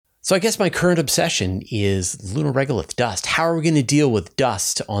So I guess my current obsession is lunar regolith dust. How are we going to deal with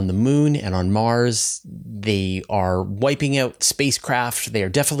dust on the moon and on Mars? They are wiping out spacecraft. They are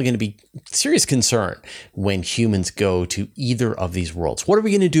definitely going to be serious concern when humans go to either of these worlds. What are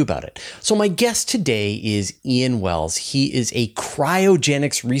we going to do about it? So my guest today is Ian Wells. He is a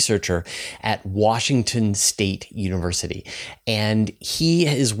cryogenics researcher at Washington State University, and he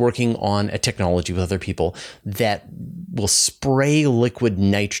is working on a technology with other people that will spray liquid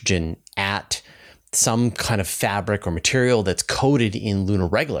nitrogen at some kind of fabric or material that's coated in lunar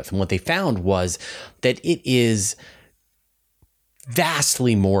regolith. And what they found was that it is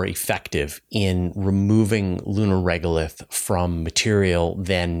vastly more effective in removing lunar regolith from material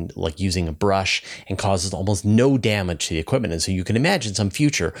than like using a brush, and causes almost no damage to the equipment. And so you can imagine some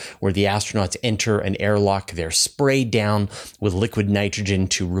future where the astronauts enter an airlock, they're sprayed down with liquid nitrogen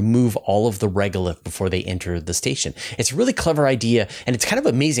to remove all of the regolith before they enter the station. It's a really clever idea, and it's kind of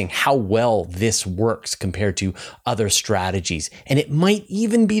amazing how well this works compared to other strategies. And it might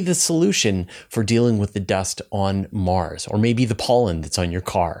even be the solution for dealing with the dust on Mars, or maybe the pollen that's on your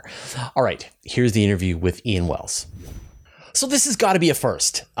car. All right, here's the interview with Ian Wells. So this has got to be a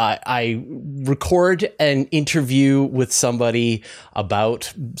first. I record an interview with somebody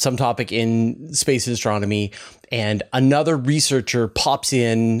about some topic in space astronomy, and another researcher pops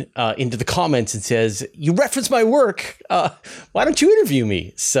in into the comments and says, "You reference my work. Why don't you interview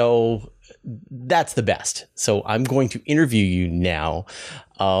me?" So that's the best. So I'm going to interview you now.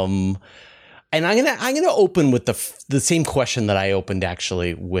 And I'm gonna open with the same question that I opened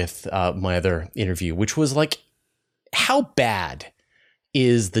actually with my other interview, which was like, how bad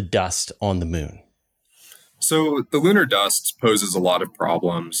is the dust on the moon? So the lunar dust poses a lot of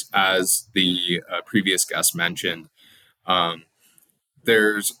problems, as the previous guest mentioned.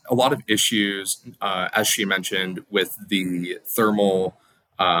 There's a lot of issues, as she mentioned, with the thermal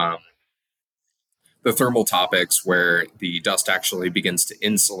topics, where the dust actually begins to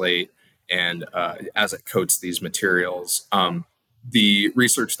insulate, and as it coats these materials. The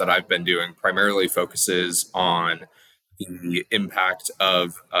research that I've been doing primarily focuses on the impact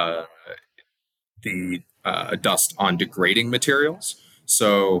of the dust on degrading materials.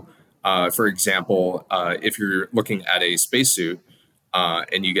 So, for example, if you're looking at a spacesuit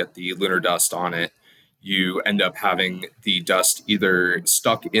and you get the lunar dust on it, you end up having the dust either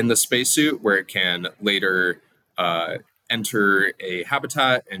stuck in the spacesuit, where it can later enter a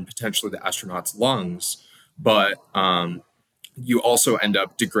habitat and potentially the astronaut's lungs, but you also end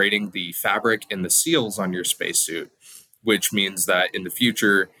up degrading the fabric and the seals on your spacesuit, which means that in the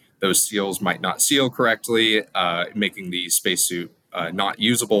future, those seals might not seal correctly, making the spacesuit not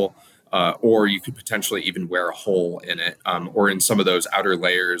usable, or you could potentially even wear a hole in it, or in some of those outer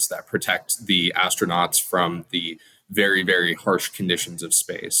layers that protect the astronauts from the very, very harsh conditions of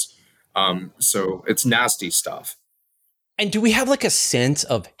space. So it's nasty stuff. And do we have like a sense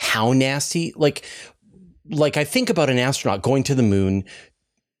of how nasty? Like I think about an astronaut going to the moon.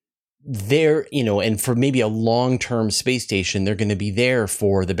 They're, and for maybe a long-term space station, they're going to be there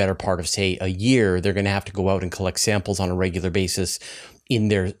for the better part of, say, a year. They're going to have to go out and collect samples on a regular basis in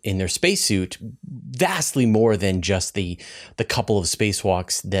their spacesuit, vastly more than just the couple of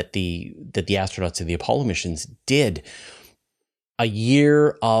spacewalks that the astronauts in the Apollo missions did. A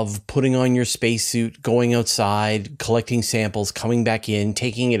year of putting on your spacesuit, going outside, collecting samples, coming back in,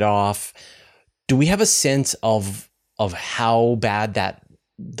 taking it off. Do we have a sense of how bad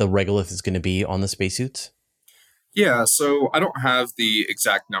the regolith is going to be on the spacesuits? Yeah, so I don't have the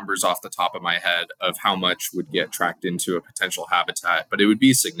exact numbers off the top of my head of how much would get tracked into a potential habitat, but it would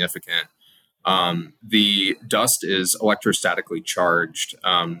be significant. The dust is electrostatically charged.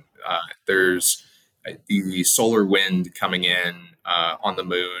 There's the solar wind coming in on the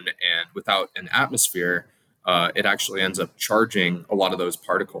moon, and without an atmosphere, it actually ends up charging a lot of those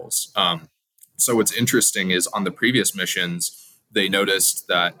particles. So what's interesting is on the previous missions, they noticed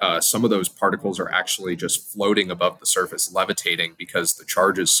that some of those particles are actually just floating above the surface, levitating, because the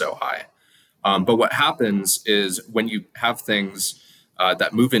charge is so high. But what happens is when you have things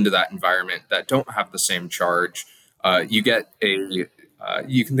that move into that environment that don't have the same charge, you get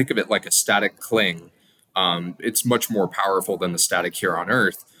you can think of it like a static cling. It's much more powerful than the static here on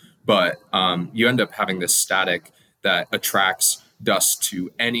Earth, but you end up having this static that attracts dust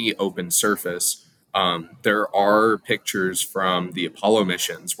to any open surface. There are pictures from the Apollo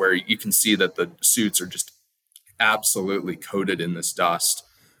missions where you can see that the suits are just absolutely coated in this dust.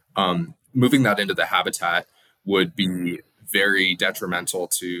 Moving that into the habitat would be very detrimental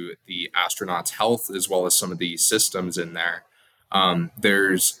to the astronauts' health, as well as some of the systems in there.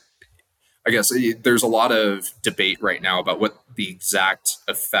 There's I guess there's a lot of debate right now about what the exact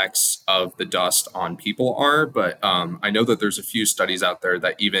effects of the dust on people are, but I know that there's a few studies out there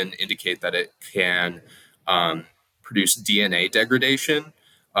that even indicate that it can um, produce DNA degradation,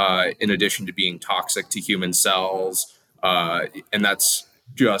 in addition to being toxic to human cells, and that's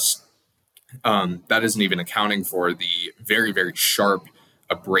just that isn't even accounting for the very, very sharp,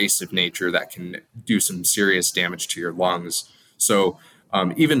 abrasive nature that can do some serious damage to your lungs. So,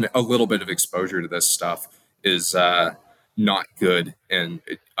 even a little bit of exposure to this stuff is not good, and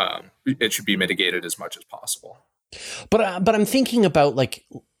it should be mitigated as much as possible. But I'm thinking about, like,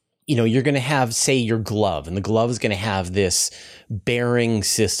 you're going to have, say, your glove, and the glove is going to have this bearing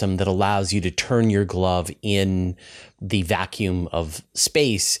system that allows you to turn your glove in the vacuum of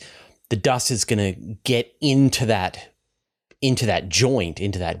space. The dust is going to get into that joint,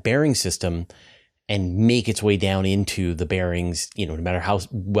 into that bearing system, and make its way down into the bearings. No matter how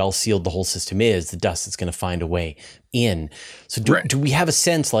well sealed the whole system is, the dust is going to find a way in. So do we have a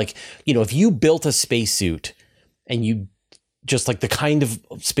sense, like, if you built a spacesuit and you just like the kind of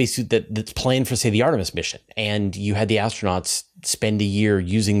spacesuit that's planned for, say, the Artemis mission, and you had the astronauts spend a year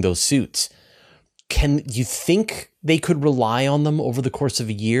using those suits, can you think they could rely on them over the course of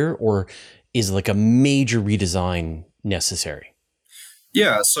a year, or is like a major redesign necessary?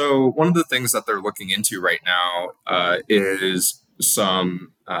 Yeah, so one of the things that they're looking into right now is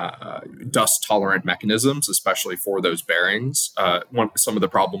some dust tolerant mechanisms, especially for those bearings. Some of the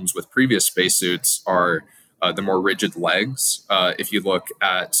problems with previous spacesuits are the more rigid legs. If you look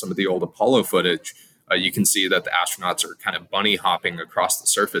at some of the old Apollo footage, you can see that the astronauts are kind of bunny hopping across the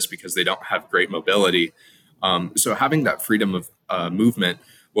surface because they don't have great mobility. So having that freedom of movement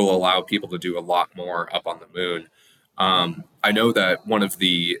will allow people to do a lot more up on the moon. I know that one of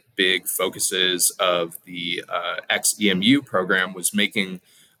the big focuses of the XEMU program was making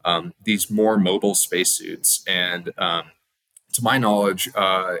these more mobile spacesuits. And to my knowledge,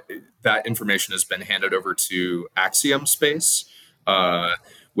 that information has been handed over to Axiom Space,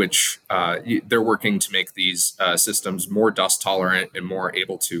 which they're working to make these systems more dust tolerant and more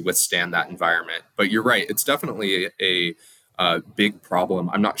able to withstand that environment. But you're right, it's definitely a big problem.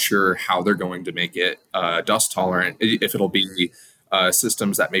 I'm not sure how they're going to make it dust tolerant, if it'll be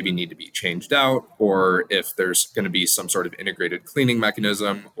systems that maybe need to be changed out, or if there's going to be some sort of integrated cleaning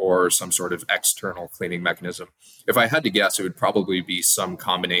mechanism or some sort of external cleaning mechanism. If I had to guess, it would probably be some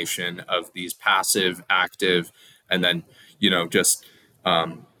combination of these passive, active, and then, just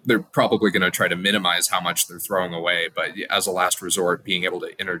they're probably going to try to minimize how much they're throwing away, but as a last resort, being able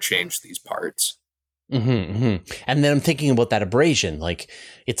to interchange these parts. Mm-hmm, mm-hmm. And then I'm thinking about that abrasion, like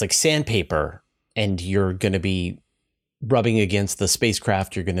it's like sandpaper, and you're going to be rubbing against the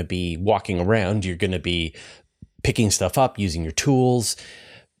spacecraft. You're going to be walking around. You're going to be picking stuff up, using your tools.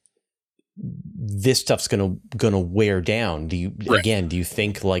 This stuff's going to wear down. Do you, right. Again, do you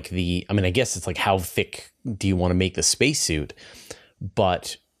think like I guess it's like, how thick do you want to make the spacesuit?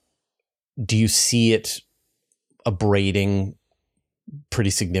 But do you see it abrading pretty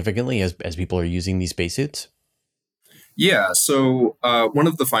significantly as people are using these spacesuits? Yeah. So one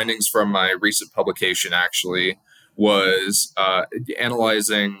of the findings from my recent publication actually was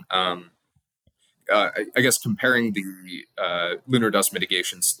analyzing, I guess, comparing the lunar dust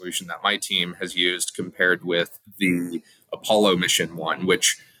mitigation solution that my team has used compared with the Apollo mission one,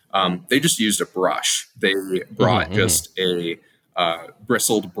 which they just used a brush. They brought just a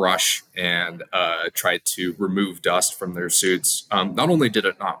bristled brush and tried to remove dust from their suits. Not only did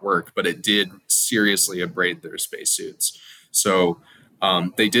it not work, but it did seriously abrade their spacesuits. So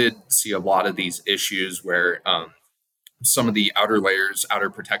they did see a lot of these issues where some of the outer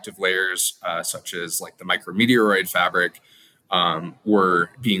protective layers, such as like the micrometeoroid fabric, were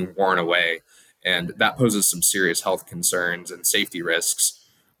being worn away. And that poses some serious health concerns and safety risks.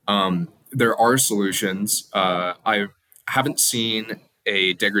 There are solutions. I haven't seen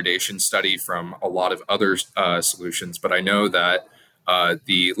a degradation study from a lot of other solutions, but I know that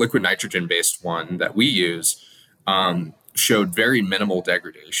the liquid nitrogen-based one that we use showed very minimal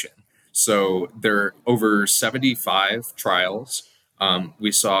degradation. So there are over 75 trials.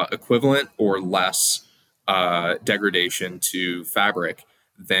 We saw equivalent or less degradation to fabric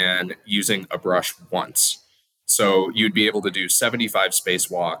than using a brush once. So you'd be able to do 75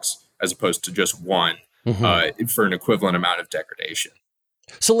 spacewalks as opposed to just one for an equivalent amount of degradation.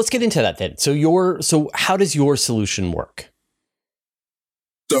 So let's get into that then. So how does your solution work?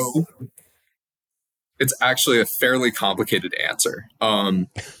 So it's actually a fairly complicated answer.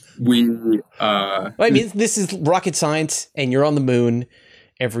 This is rocket science, and you're on the moon.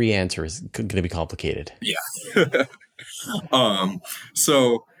 Every answer is going to be complicated. Yeah.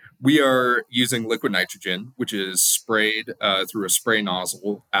 So We are using liquid nitrogen, which is sprayed through a spray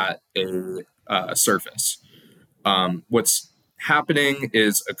nozzle at a surface. What's happening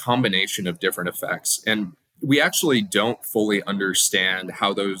is a combination of different effects, and we actually don't fully understand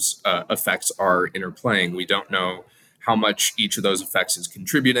how those effects are interplaying. We don't know how much each of those effects is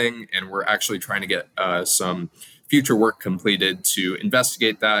contributing, and we're actually trying to get some future work completed to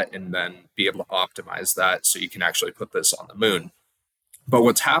investigate that and then be able to optimize that so you can actually put this on the moon. But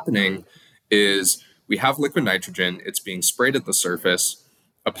what's happening is we have liquid nitrogen, it's being sprayed at the surface.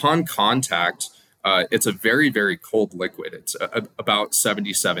 Upon contact, it's a very, very cold liquid. It's about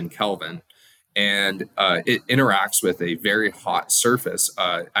 77 Kelvin, and it interacts with a very hot surface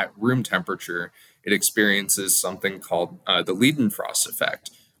at room temperature. It experiences something called the Leidenfrost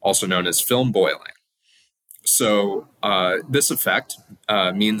effect, also known as film boiling. So this effect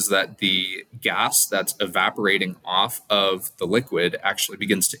means that the gas that's evaporating off of the liquid actually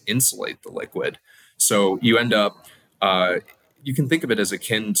begins to insulate the liquid. So you end up, you can think of it as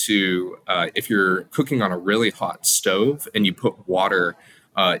akin to if you're cooking on a really hot stove and you put water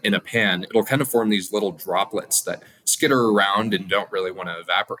in a pan, it'll kind of form these little droplets that skitter around and don't really want to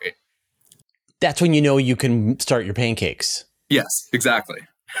evaporate. That's when you know you can start your pancakes. Yes, exactly.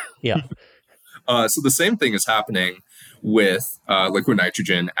 Yeah. So the same thing is happening with liquid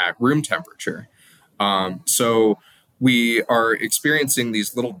nitrogen at room temperature. So we are experiencing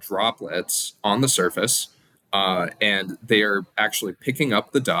these little droplets on the surface, and they are actually picking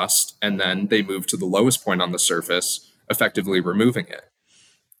up the dust, and then they move to the lowest point on the surface, effectively removing it.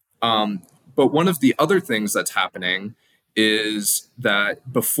 But one of the other things that's happening is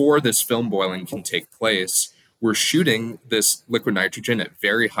that before this film boiling can take place, we're shooting this liquid nitrogen at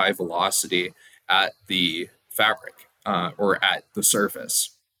very high velocity at the fabric or at the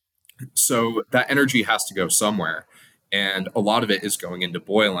surface. So that energy has to go somewhere, and a lot of it is going into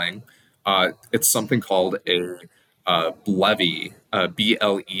boiling. It's something called a BLEVE,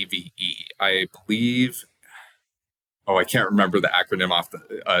 BLEVE. I believe. Oh, I can't remember the acronym off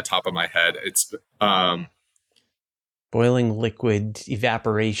the top of my head. It's boiling, liquid,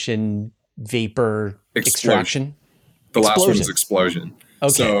 evaporation, vapor, extraction. The last one is explosion.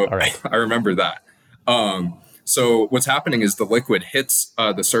 Okay, so all right. I remember that. So what's happening is the liquid hits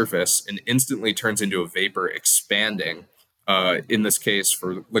the surface and instantly turns into a vapor, expanding. In this case,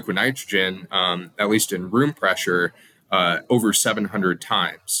 for liquid nitrogen, at least in room pressure, over 700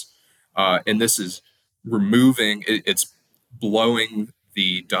 times. And this is removing, it's blowing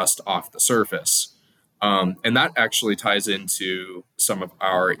the dust off the surface. And that actually ties into some of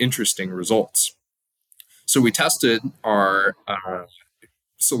our interesting results. So we tested our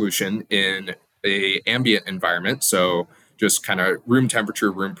solution in a ambient environment, so just kind of room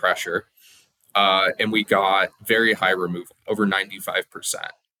temperature, room pressure, and we got very high removal, over 95%.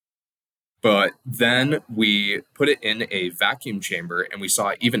 But then we put it in a vacuum chamber and we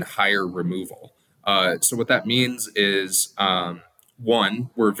saw even higher removal. So what that means is,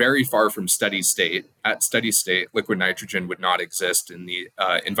 one, we're very far from steady state. At steady state, liquid nitrogen would not exist in the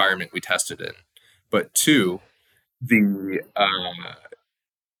environment we tested in. But two, the uh,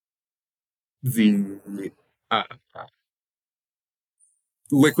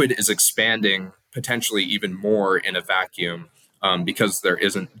 liquid is expanding potentially even more in a vacuum because there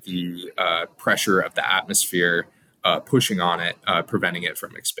isn't the pressure of the atmosphere pushing on it, preventing it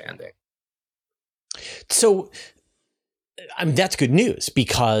from expanding. So, I mean, that's good news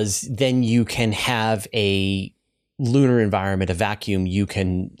because then you can have a lunar environment, a vacuum. You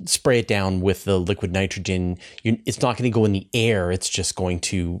can spray it down with the liquid nitrogen. It's not going to go in the air. It's just going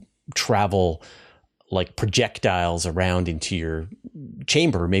to travel like projectiles around into your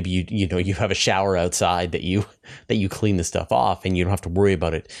chamber. Maybe you have a shower outside that you clean the stuff off, and you don't have to worry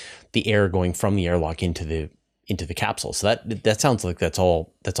about it, the air going from the airlock into the capsule. So that sounds like that's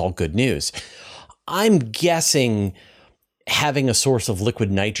all good news. I'm guessing having a source of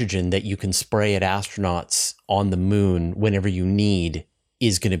liquid nitrogen that you can spray at astronauts on the moon whenever you need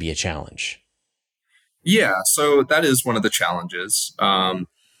is going to be a challenge. Yeah, so that is one of the challenges.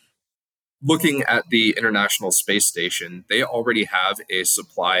 Looking at the International Space Station, they already have a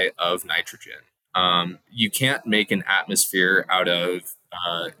supply of nitrogen. You can't make an atmosphere out of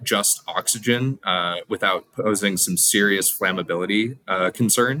just oxygen without posing some serious flammability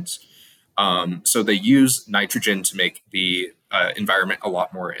concerns. So they use nitrogen to make the environment a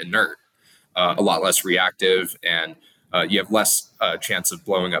lot more inert, a lot less reactive, and you have less chance of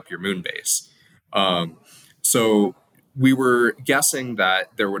blowing up your moon base. So we were guessing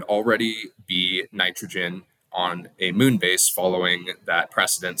that there would already be nitrogen on a moon base following that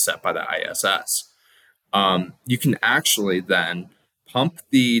precedent set by the ISS. You can actually then pump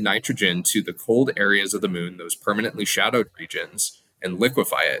the nitrogen to the cold areas of the moon, those permanently shadowed regions, and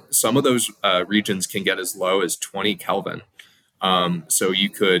liquefy it. Some of those regions can get as low as 20 Kelvin. So you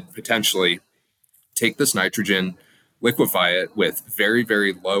could potentially take this nitrogen, liquefy it with very,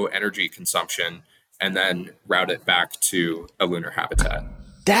 very low energy consumption, and then route it back to a lunar habitat.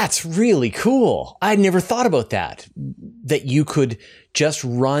 That's really cool. I'd never thought about that. That you could just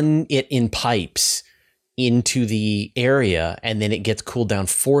run it in pipes into the area and then it gets cooled down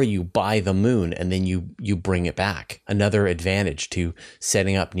for you by the moon and then you bring it back. Another advantage to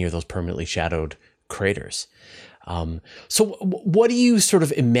setting up near those permanently shadowed craters. So what do you sort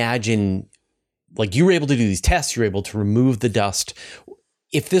of imagine? Like, you were able to do these tests, you're able to remove the dust.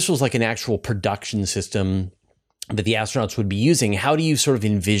 If this was like an actual production system that the astronauts would be using, how do you sort of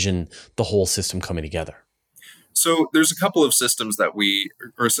envision the whole system coming together? So there's a couple of systems that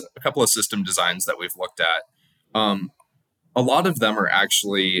a couple of system designs that we've looked at. A lot of them are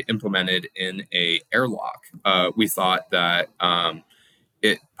actually implemented in a airlock. We thought that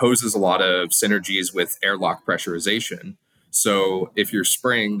it poses a lot of synergies with airlock pressurization. So if you're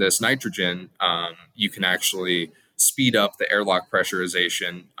spraying this nitrogen, you can actually speed up the airlock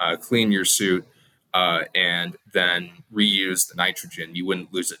pressurization, clean your suit, and then reuse the nitrogen. You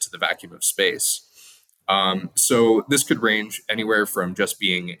wouldn't lose it to the vacuum of space. So this could range anywhere from just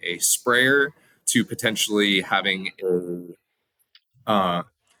being a sprayer to potentially having I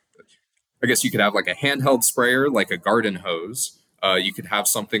guess you could have like a handheld sprayer, like a garden hose. You could have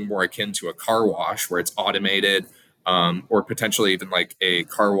something more akin to a car wash where it's automated, or potentially even like a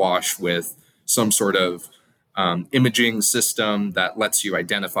car wash with some sort of imaging system that lets you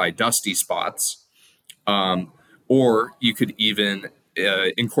identify dusty spots. Or you could even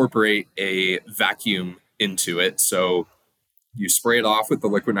incorporate a vacuum into it. So you spray it off with the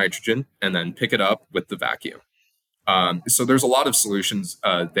liquid nitrogen and then pick it up with the vacuum. So there's a lot of solutions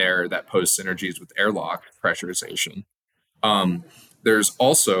there that pose synergies with airlock pressurization. There's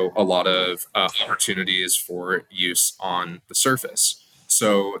also a lot of opportunities for use on the surface.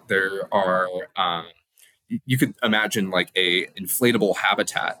 So there are, you could imagine like a inflatable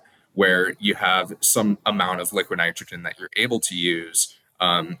habitat where you have some amount of liquid nitrogen that you're able to use,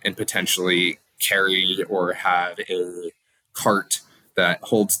 and potentially carry or have a cart that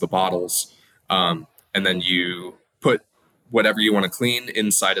holds the bottles. And then you put whatever you want to clean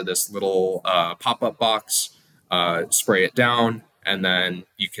inside of this little pop-up box, spray it down, and then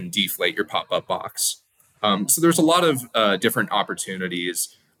you can deflate your pop-up box. So there's a lot of different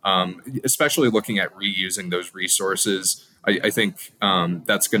opportunities, especially looking at reusing those resources. I think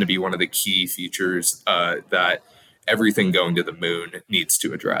that's going to be one of the key features that everything going to the moon needs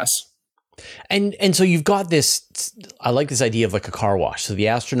to address. And so you've got this, I like this idea of like a car wash. So the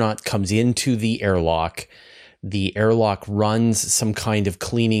astronaut comes into the airlock runs some kind of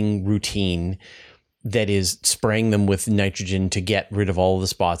cleaning routine that is spraying them with nitrogen to get rid of all of the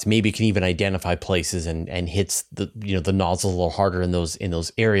spots. Maybe it can even identify places and hits the nozzle a little harder in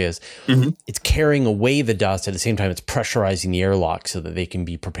those areas. Mm-hmm. It's carrying away the dust. At the same time, it's pressurizing the airlock so that they can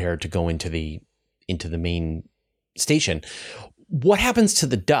be prepared to go into the main station. What happens to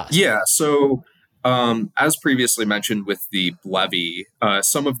the dust? Yeah, so as previously mentioned with the BLEVY,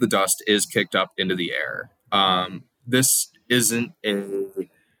 some of the dust is kicked up into the air. This isn't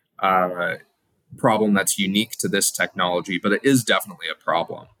a problem that's unique to this technology, but it is definitely a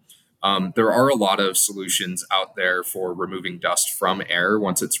problem. There are a lot of solutions out there for removing dust from air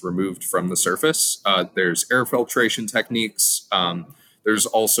once it's removed from the surface. There's air filtration techniques. There's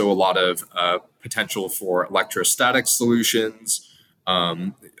also a lot of potential for electrostatic solutions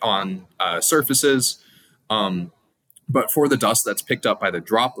on surfaces. But for the dust that's picked up by the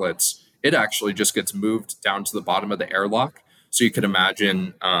droplets, it actually just gets moved down to the bottom of the airlock. So you could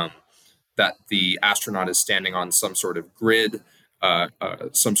imagine that the astronaut is standing on some sort of grid,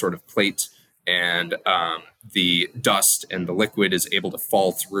 some sort of plate, and the dust and the liquid is able to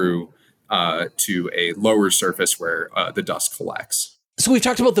fall through to a lower surface where the dust collects. So we've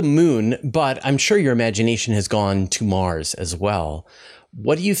talked about the moon, but I'm sure your imagination has gone to Mars as well.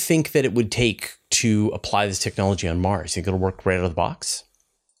 What do you think that it would take to apply this technology on Mars? You think it'll work right out of the box?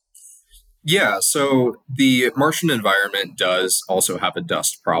 Yeah, so the Martian environment does also have a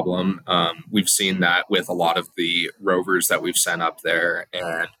dust problem. We've seen that with a lot of the rovers that we've sent up there.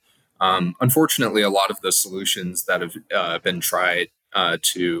 And unfortunately, a lot of the solutions that have been tried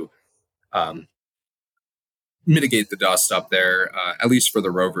to mitigate the dust up there, at least for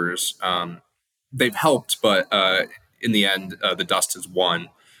the rovers, they've helped, but in the end, the dust has won.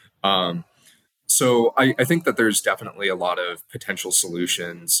 So I think that there's definitely a lot of potential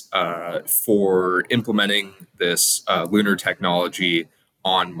solutions for implementing this lunar technology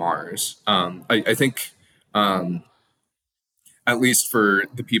on Mars. I think, um, at least for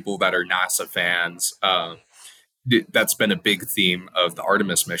the people that are NASA fans, that's been a big theme of the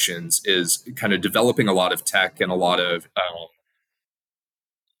Artemis missions is kind of developing a lot of tech and a lot of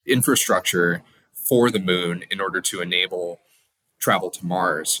infrastructure for the moon in order to enable travel to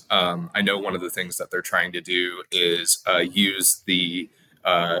Mars. I know one of the things that they're trying to do is use the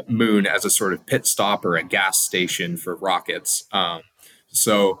moon as a sort of pit stop or a gas station for rockets. I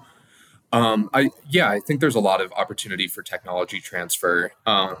think there's a lot of opportunity for technology transfer.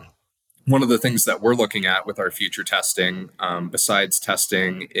 One of the things that we're looking at with our future testing, besides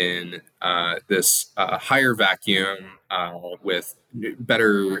testing in this higher vacuum with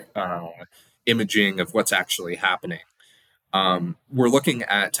better imaging of what's actually happening, we're looking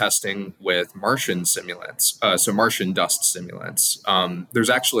at testing with Martian simulants, so Martian dust simulants. There's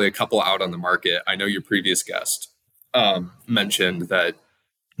actually a couple out on the market. I know your previous guest mentioned that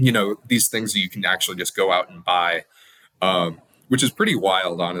these things you can actually just go out and buy, which is pretty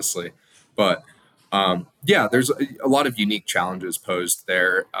wild, honestly. But yeah, there's a lot of unique challenges posed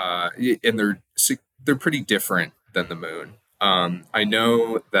there, and they're pretty different than the moon. I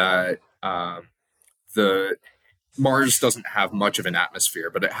know that the Mars doesn't have much of an atmosphere,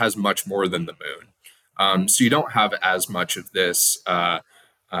 but it has much more than the moon. So you don't have as much of this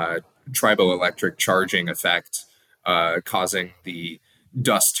triboelectric charging effect causing the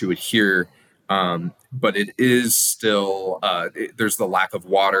dust to adhere. But it is still, there's the lack of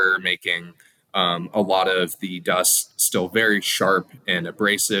water making a lot of the dust still very sharp and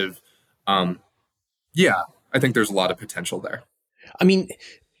abrasive. Um, yeah, I think there's a lot of potential there. I mean,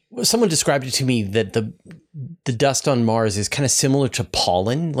 someone described it to me that the dust on Mars is kind of similar to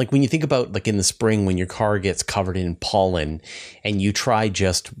pollen. Like when you think about like in the spring when your car gets covered in pollen and you try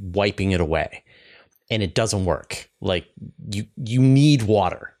just wiping it away and it doesn't work. Like you need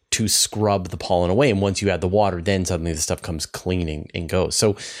water to scrub the pollen away, and once you add the water, then suddenly the stuff comes clean and goes.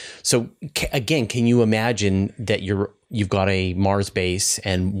 So again, can you imagine that you've got a Mars base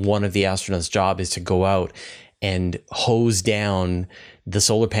and one of the astronauts' job is to go out and hose down the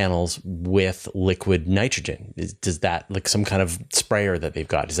solar panels with liquid nitrogen? Does that, like some kind of sprayer that they've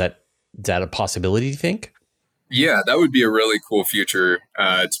got, is that a possibility, do you think? Yeah, that would be a really cool future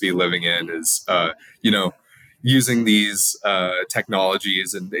to be living in. Is using these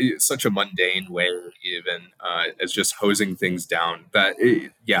technologies in such a mundane way, even as just hosing things down.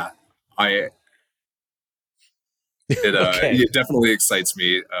 Yeah, I Okay. it definitely excites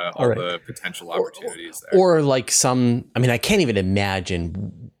me. All All right. the potential opportunities there. Or like I mean, I can't even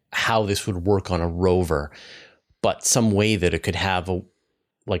imagine how this would work on a rover, but some way that it could have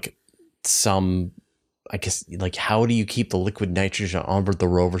like some, I guess, like how do you keep the liquid nitrogen on board the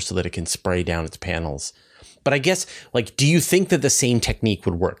rover so that it can spray down its panels? But I guess, like, do you think that the same technique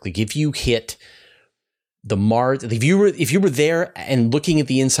would work? Like if you hit the Mars, if you were there and looking at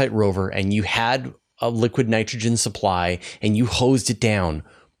the InSight rover and you had a liquid nitrogen supply and you hosed it down,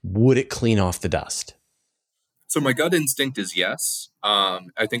 would it clean off the dust? So my gut instinct is yes.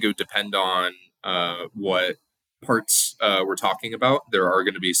 I think it would depend on what parts we're talking about. There are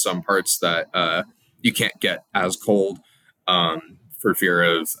going to be some parts that you can't get as cold for fear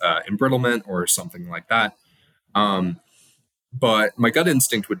of embrittlement or something like that. Um, but my gut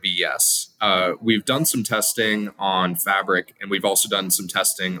instinct would be yes. We've done some testing on fabric and we've also done some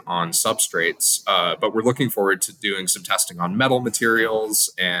testing on substrates, but we're looking forward to doing some testing on metal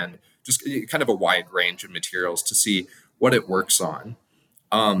materials and just kind of a wide range of materials to see what it works on.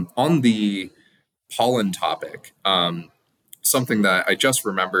 On the pollen topic, something that I just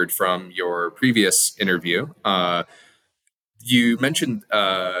remembered from your previous interview, you mentioned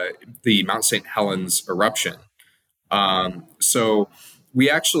the Mount St. Helens eruption. So we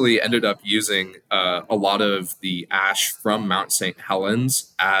actually ended up using a lot of the ash from Mount St.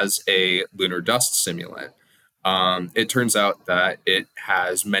 Helens as a lunar dust simulant. It turns out that it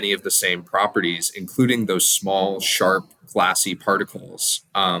has many of the same properties, including those small, sharp, glassy particles.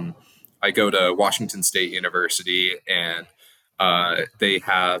 I go to Washington State University, and they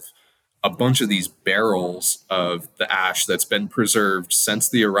have a bunch of these barrels of the ash that's been preserved since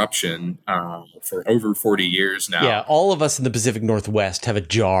the eruption for over 40 years Yeah, now. all of us in the Pacific Northwest have a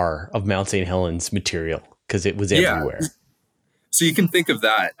jar of Mount St. Helens material because it was Yeah. everywhere. So you can think of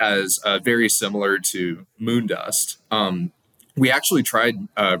that as very similar to moon dust. We actually tried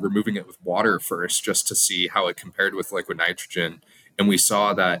removing it with water first just to see how it compared with liquid nitrogen. And we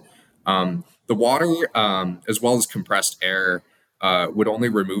saw that the water, as well as compressed air, would only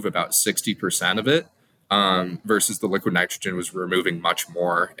remove about 60% of it, versus the liquid nitrogen was removing much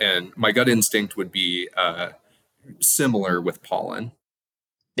more. And my gut instinct would be similar with pollen.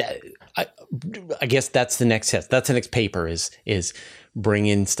 I guess that's the next test. That's the next paper is bring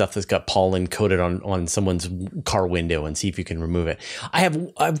in stuff that's got pollen coated on someone's car window and see if you can remove it.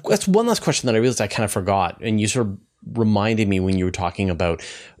 That's one last question that I realized I kind of forgot. And you sort of reminded me when you were talking about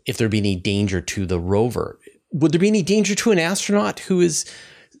if there'd be any danger to the rover. Would there be any danger to an astronaut who is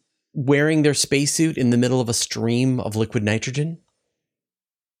wearing their spacesuit in the middle of a stream of liquid nitrogen?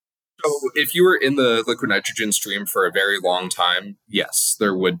 So if you were in the liquid nitrogen stream for a very long time, yes,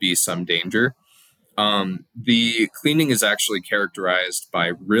 there would be some danger. The cleaning is actually characterized by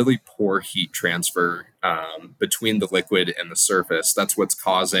really poor heat transfer between the liquid and the surface. That's what's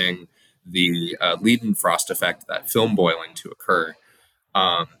causing the Leidenfrost effect, that film boiling, to occur.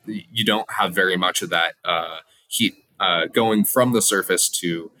 You don't have very much of that heat going from the surface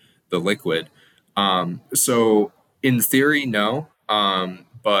to the liquid. So in theory, no.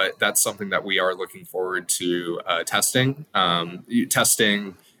 But that's something that we are looking forward to testing.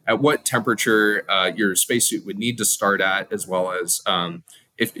 Testing at what temperature your spacesuit would need to start at, as well as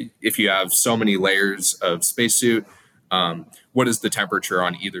if you have so many layers of spacesuit, what does the temperature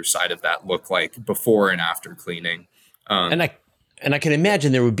on either side of that look like before and after cleaning? And I can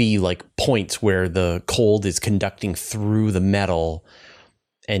imagine there would be like points where the cold is conducting through the metal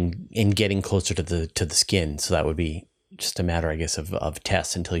and getting closer to the skin. So that would be just a matter, I guess, of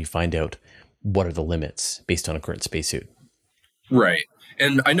tests until you find out what are the limits based on a current spacesuit. Right.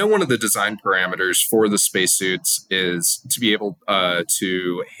 And I know one of the design parameters for the spacesuits is to be able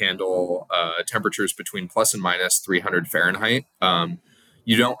to handle temperatures between plus and minus 300 Fahrenheit.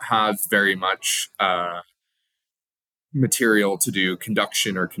 You don't have very much material to do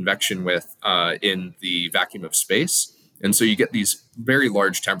conduction or convection with in the vacuum of space. And so you get these very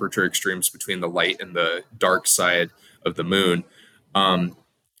large temperature extremes between the light and the dark side of the moon.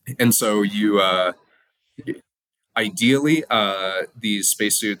 And so you ideally these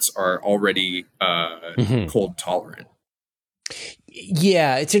spacesuits are already cold tolerant.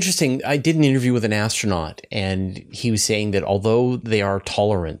 Yeah, it's interesting. I did an interview with an astronaut, and he was saying that although they are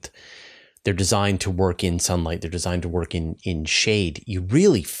tolerant, they're designed to work in sunlight, they're designed to work in shade. You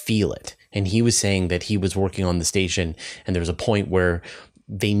really feel it. And he was saying that he was working on the station, and there was a point where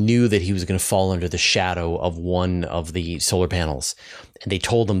they knew that he was going to fall under the shadow of one of the solar panels. And they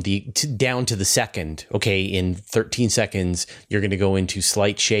told him down to the second, okay, in 13 seconds, you're going to go into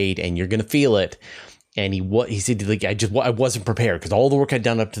slight shade and you're going to feel it. And he said, like, I wasn't prepared because all the work I'd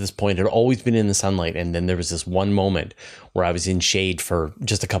done up to this point had always been in the sunlight. And then there was this one moment where I was in shade for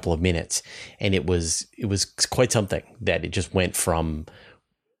just a couple of minutes. And it was quite something that it just went from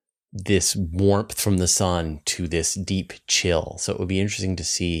this warmth from the sun to this deep chill. So it would be interesting to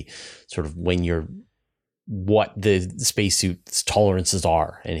see sort of what the spacesuit's tolerances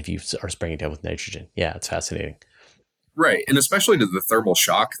are, and if you are spraying it down with nitrogen. Yeah, it's fascinating. Right. And especially to the thermal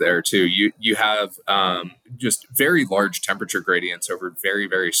shock there too. You have just very large temperature gradients over very,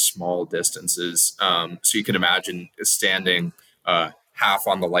 very small distances. So you can imagine standing half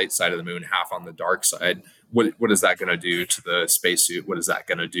on the light side of the moon, half on the dark side. What is that going to do to the spacesuit? What is that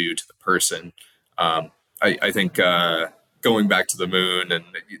going to do to the person? I think going back to the moon and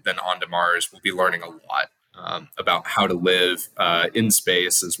then on to Mars, we'll be learning a lot about how to live in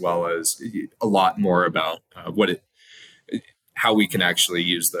space, as well as a lot more about how we can actually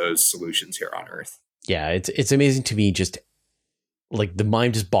use those solutions here on Earth. Yeah, it's amazing to me, just like the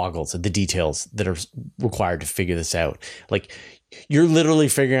mind just boggles at the details that are required to figure this out. Like, you're literally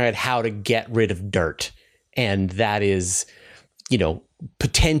figuring out how to get rid of dirt. And that is,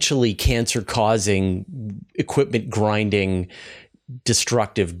 potentially cancer causing, equipment grinding,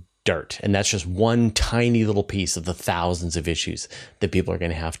 destructive dirt. And that's just one tiny little piece of the thousands of issues that people are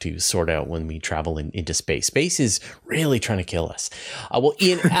going to have to sort out when we travel into space. Space is really trying to kill us. Well,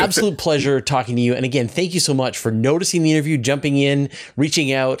 Ian, absolute pleasure talking to you. And again, thank you so much for noticing the interview, jumping in,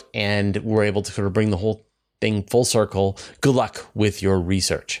 reaching out, and we're able to sort of bring the whole thing full circle. Good luck with your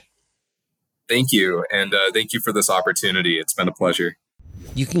research. Thank you. And thank you for this opportunity. It's been a pleasure.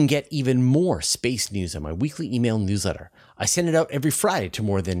 You can get even more space news on my weekly email newsletter. I send it out every Friday to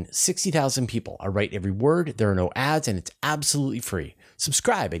more than 60,000 people. I write every word, there are no ads, and it's absolutely free.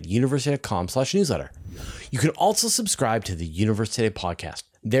 Subscribe at universe.com/newsletter. You can also subscribe to the Universe Today podcast.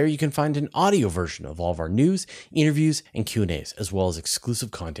 There you can find an audio version of all of our news, interviews, and Q&As, as well as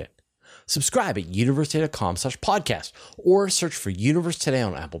exclusive content. Subscribe at universetoday.com/podcast or search for Universe Today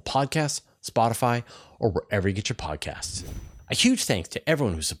on Apple Podcasts, Spotify, or wherever you get your podcasts. A huge thanks to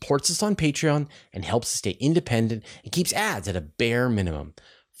everyone who supports us on Patreon and helps us stay independent and keeps ads at a bare minimum.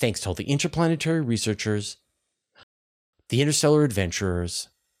 Thanks to all the interplanetary researchers, the interstellar adventurers,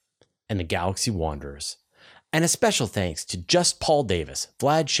 and the galaxy wanderers. And a special thanks to Just Paul Davis,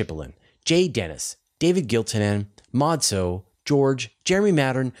 Vlad Shipolin, Jay Dennis, David Giltonen, Modso, George, Jeremy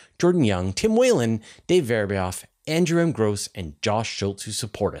Mattern, Jordan Young, Tim Whalen, Dave Verbeoff, Andrew M. Gross, and Josh Schultz who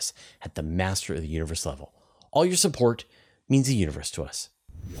support us at the Master of the Universe level. All your support means the universe to us.